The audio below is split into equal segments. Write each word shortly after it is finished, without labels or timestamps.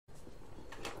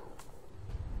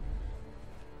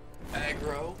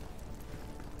Aggro,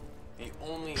 the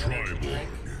only energy drink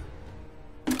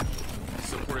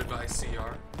supported by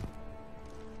CR.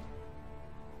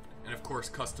 And of course,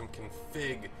 Custom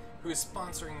Config, who is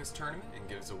sponsoring this tournament and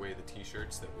gives away the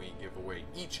t-shirts that we give away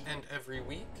each and every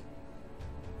week.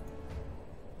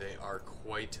 They are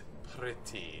quite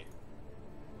pretty.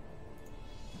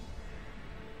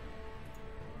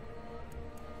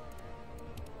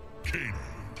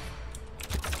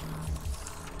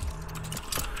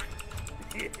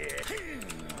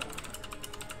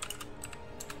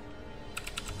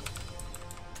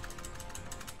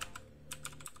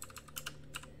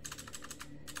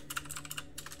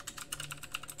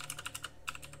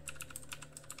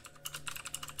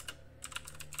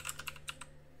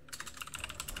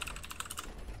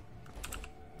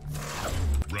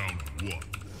 Round one,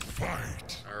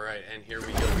 fight! Alright, and here we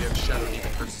go. We have XShdwX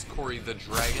versus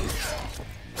KOREYTHEDRAGON.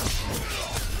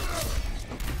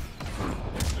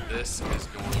 This is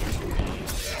going to be a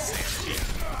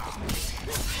sand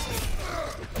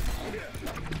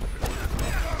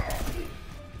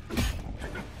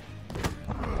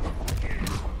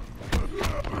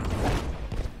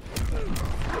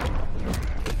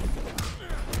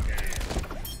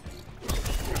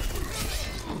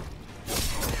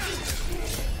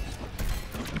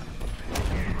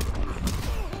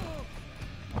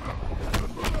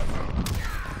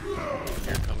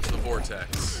Here comes the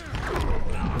vortex.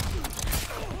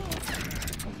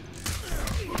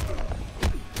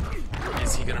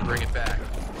 Is he gonna bring it back?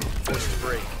 Force the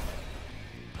break.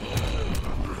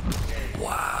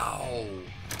 Wow!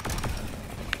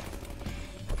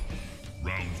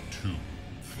 Round two,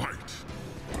 fight!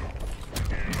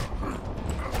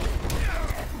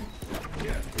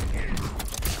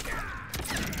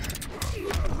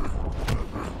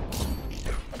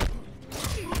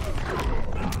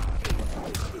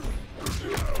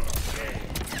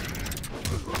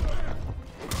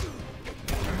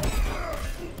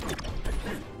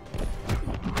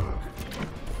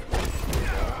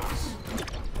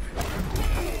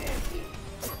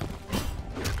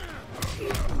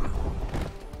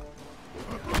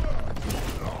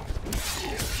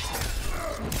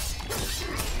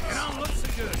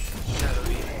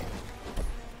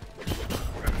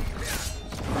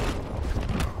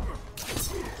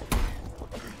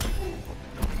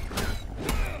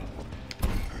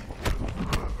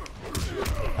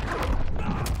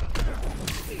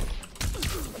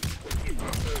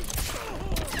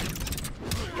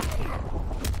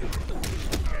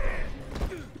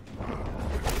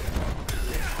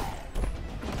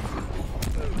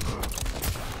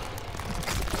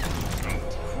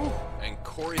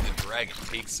 KOREYTHEDRAGON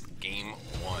takes game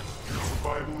one.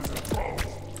 Survival is a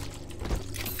problem.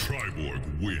 Triborg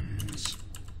wins.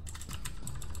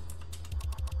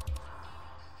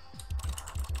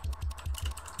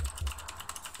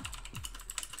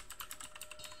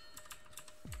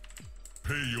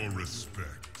 Pay your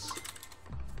respects.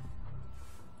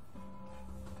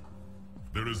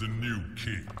 There is a new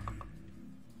king.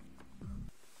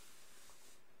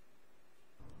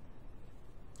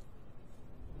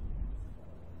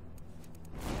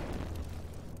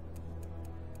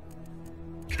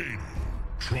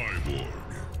 Triborg.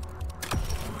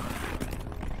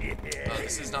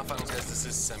 This is not finals, guys. This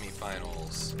is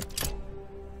semifinals.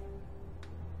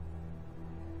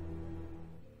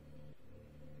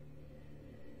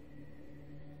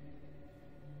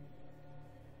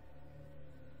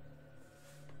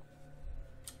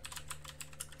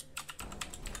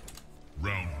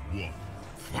 Round one,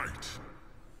 fight!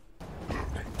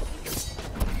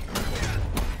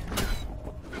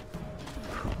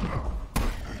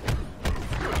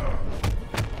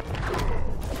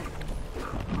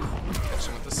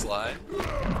 Slide.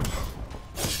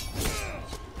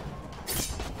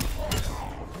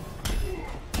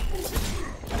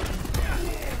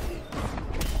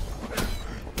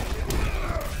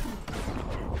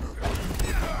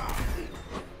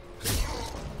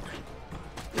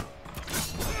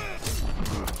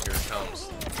 Here it comes.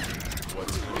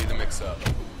 What's going to be the mix-up?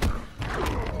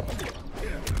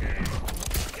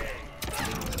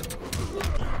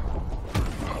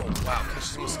 Oh, wow.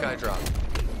 Catches him with Sky Drop.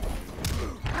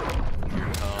 Here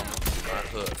come our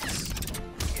hooks.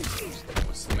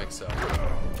 What's the mix-up?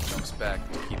 Jumps back,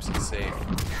 keeps it safe.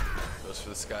 Goes for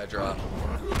the Sky Drop.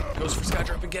 Goes for Sky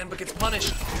Drop again, but gets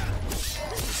punished.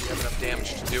 Does he have enough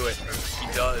damage to do it? He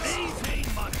does.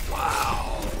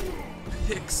 Wow.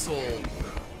 Pixel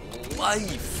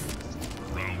life.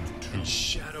 And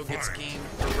Shadow gets game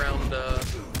for round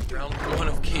one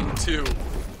of game two.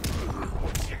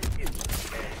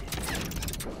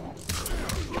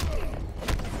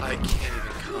 I can't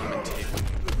even commentate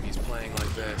when he's playing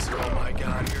this. Oh my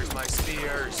god, here's my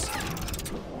spears.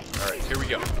 Alright, here we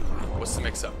go. What's the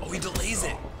mix-up? Oh, he delays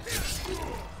it.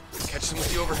 Catches him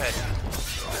with the overhead.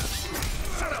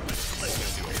 Shut up.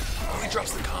 Oh, he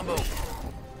drops the combo.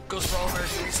 Goes for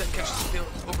all-American reset, catches him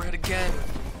with the overhead again.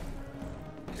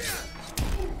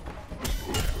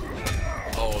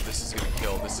 Oh, this is gonna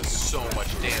kill. This is so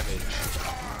much damage.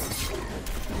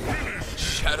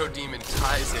 Shadow Demon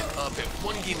ties it up at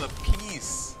one game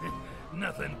apiece.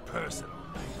 Nothing personal.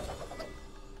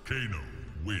 Kano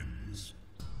wins.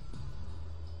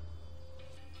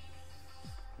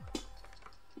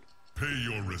 Pay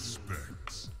your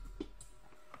respects.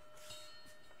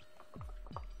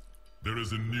 There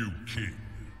is a new king.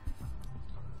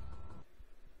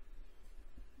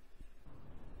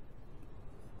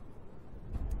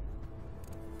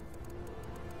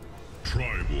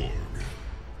 Triborg.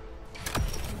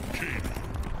 King.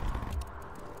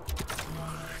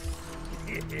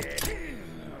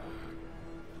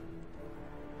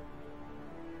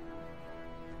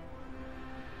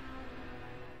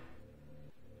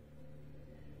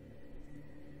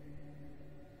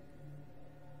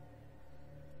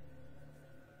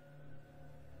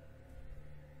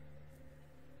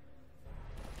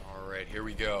 Alright, here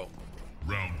we go.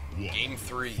 Round 1. Game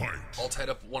 3. Fight. All tied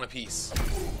up one apiece.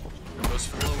 Goes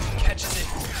for the low, catches it.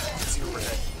 Gets the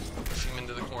overhead. Pushing him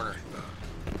into the corner.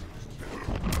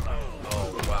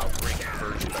 Oh, wow. Great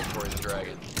conversion by Corey the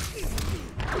Dragon.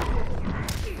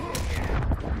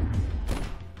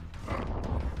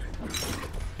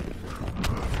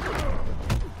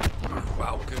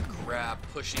 Wow, good grab.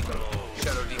 Pushing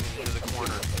Shadow Demon into the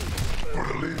corner.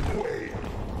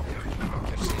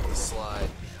 Catches him with the slide.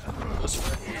 Goes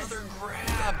for another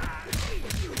grab.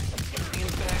 Getting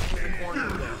him back in the corner.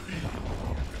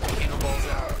 Kano balls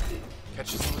out.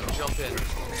 Catches him with a jump in.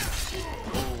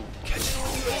 Oh, catches him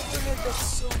with the overhead. That's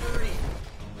so dirty.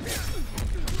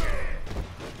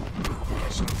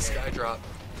 Catches him with the sky drop.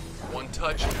 One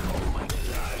touch. Oh my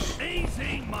gosh.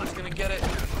 Easy, He's gonna get it.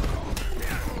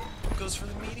 Goes for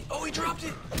the meaty. Oh, he dropped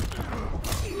it.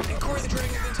 And Corey the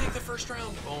Dragon can take the first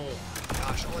round. Oh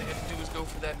gosh, all I had to do was go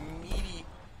for that meaty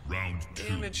Round 2.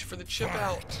 damage for the chip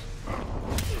out.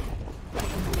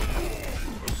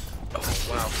 Oh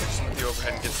wow, catches him with the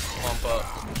overhead and gets the pump up.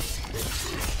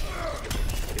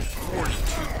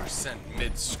 42%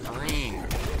 mid-screen.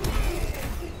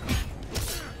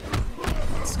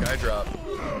 Sky drop.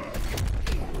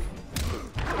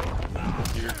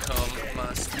 Here come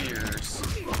my spears.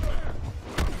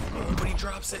 Oh, but he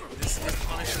drops it. This is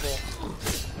punishable.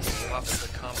 Drops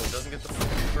the combo. Doesn't get the full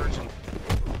conversion.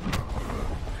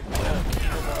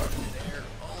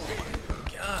 Oh my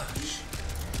gosh.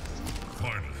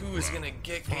 Final. Who is gonna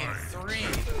get game 3?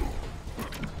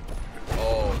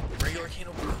 Oh, regular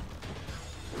Kano.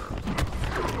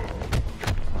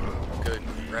 Good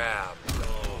grab.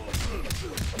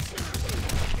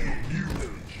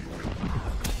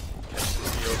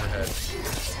 The overhead.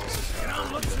 Now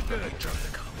looks good. Drop the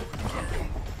combo again.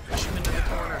 Push him into the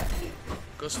corner.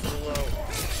 Goes for the low.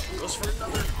 Goes for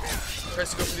another. Tries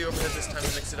to go for the overhead this time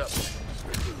to mix it up.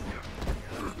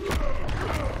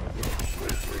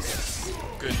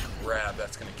 Good grab.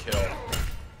 That's gonna kill.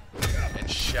 And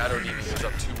Shadow Demon goes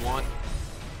up 2-1.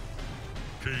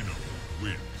 Kano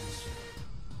wins.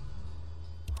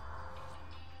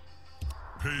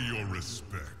 Pay your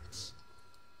respects.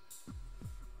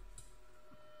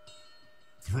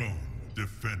 Throne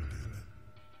defended.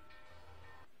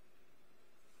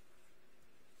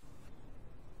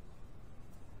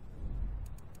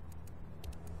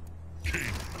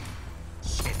 King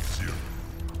Sub-Zero.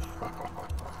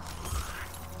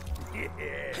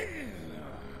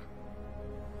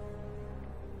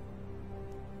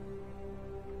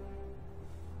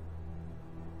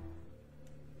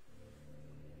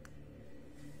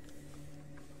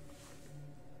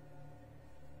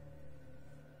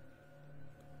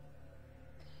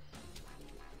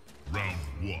 Round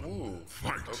 1. Ooh.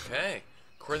 Fight. Okay.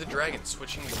 Corey the Dragon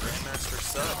switching to Grandmaster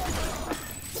sub.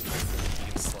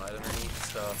 He can slide underneath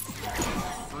stuff.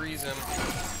 Freeze him.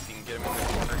 If you can get him in the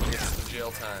corner, he gets the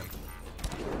jail time.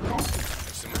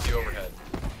 Catches him with the overhead.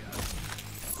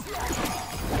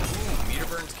 Ooh, meter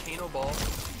burns Kano ball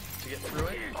to get through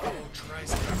it. Oh,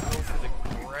 tries to go for the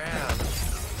grab.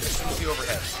 Catches him with the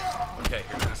overhead. Okay,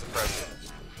 here comes the pressure.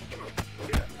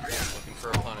 Looking for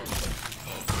a punish.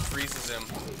 Freezes him.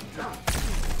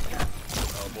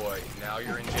 Oh boy, now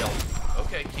you're in jail.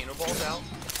 Okay, Kano ball's out.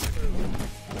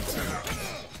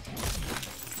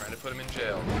 Trying to put him in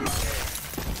jail.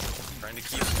 Trying to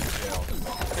keep him in jail.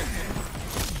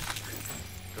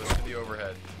 Goes for the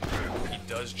overhead. He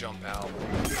does jump out.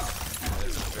 That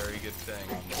is a very good thing.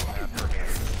 Map for him.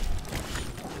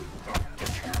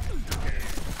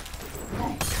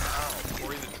 Wow,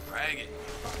 Corey the Dragon.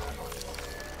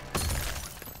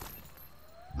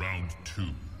 Round 2.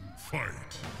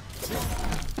 Fight.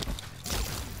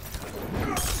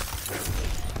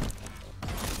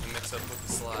 Mix up with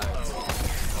the slides.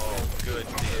 Oh, good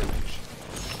damage.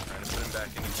 Trying to put him back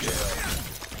into jail.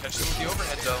 Catch him with the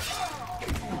overhead though.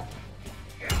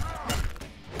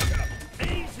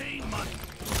 Easy money.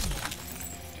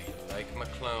 Do you like my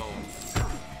clone?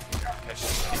 Catch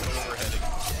him with the overhead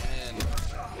again.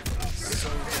 So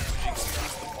damaging.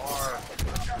 Squeeze the bar.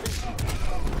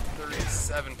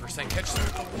 37%. Catch him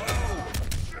with the low.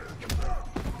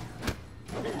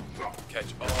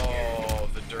 Catch all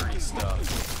the dirty stuff.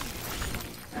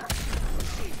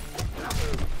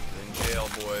 In jail,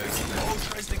 boys. Oh,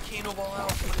 tries to Kano ball out,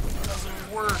 but it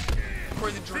doesn't work.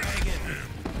 Corey the Dragon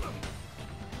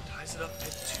ties it up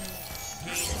at 2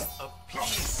 games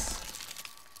apiece.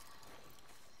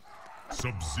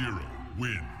 Sub-Zero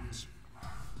wins.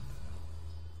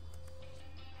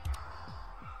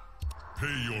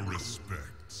 Pay your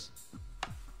respects.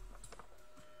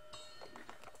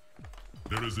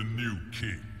 There is a new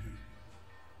king.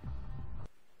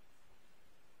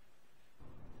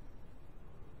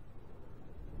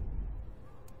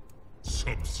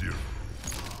 Sub-Zero.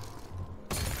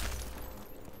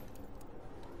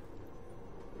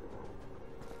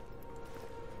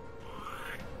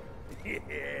 Yeah.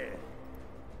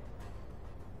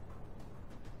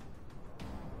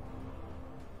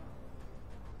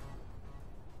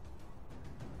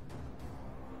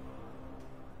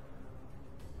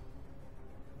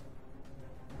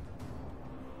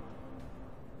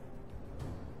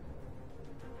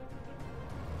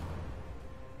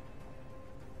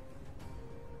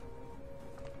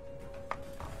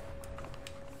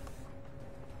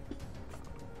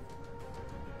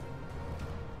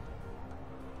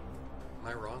 Am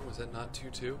I wrong? Was that not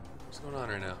 2-2? What's going on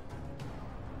right now?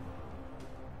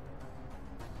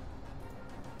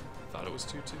 Thought it was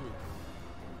 2-2.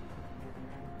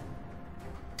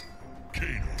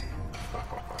 Kano.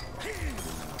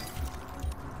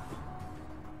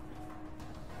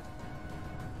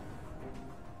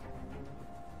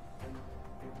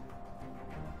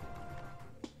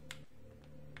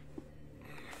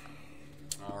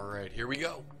 All right, here we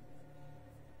go.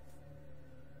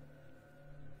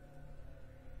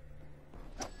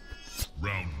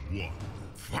 Round 1.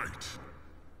 Fight.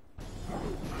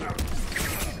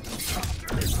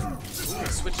 Ooh,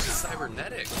 switch to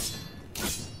cybernetics.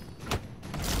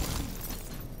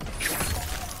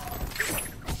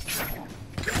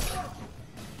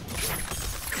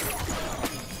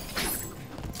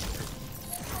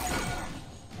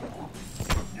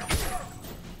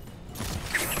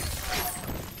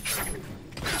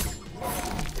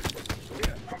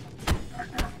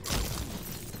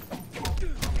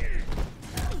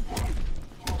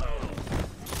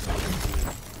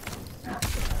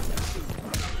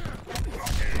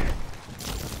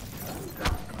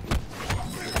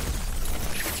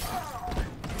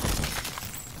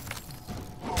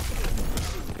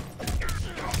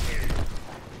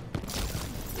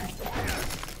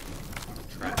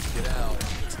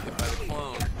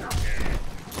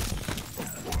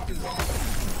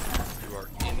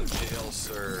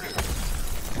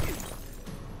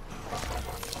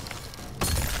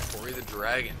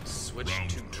 Dragon switch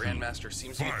to Grandmaster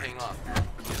seems to be paying off.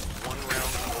 He is 1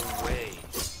 round away.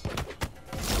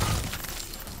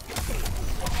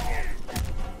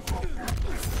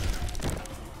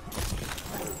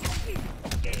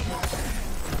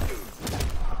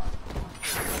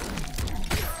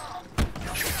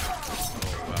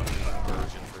 Oh, wow,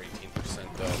 conversion for 18%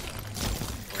 though.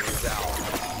 When he's out.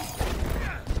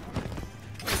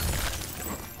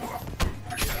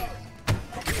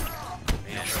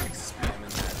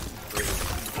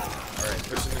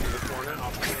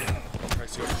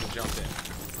 Jump in.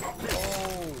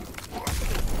 Oh!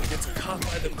 He gets caught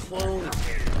by the clone.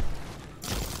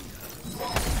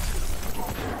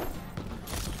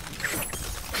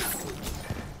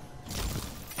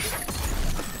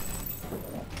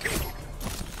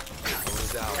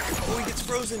 Clone's out. Oh, he gets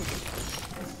frozen.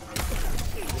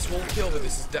 This won't kill, but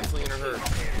this is definitely gonna hurt.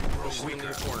 Pushes him into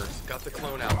the corners. Got the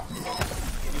clone out.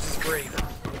 Uses break.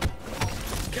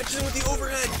 Catches him with the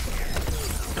overhead.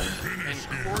 And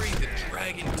Corey the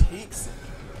Dragon takes it.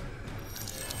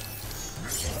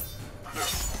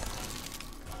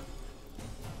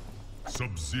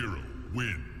 Sub-Zero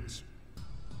wins.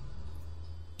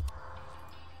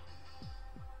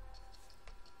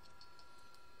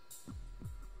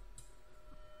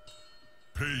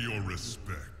 Pay your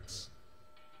respects.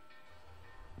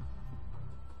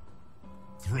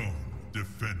 Throne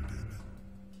defended.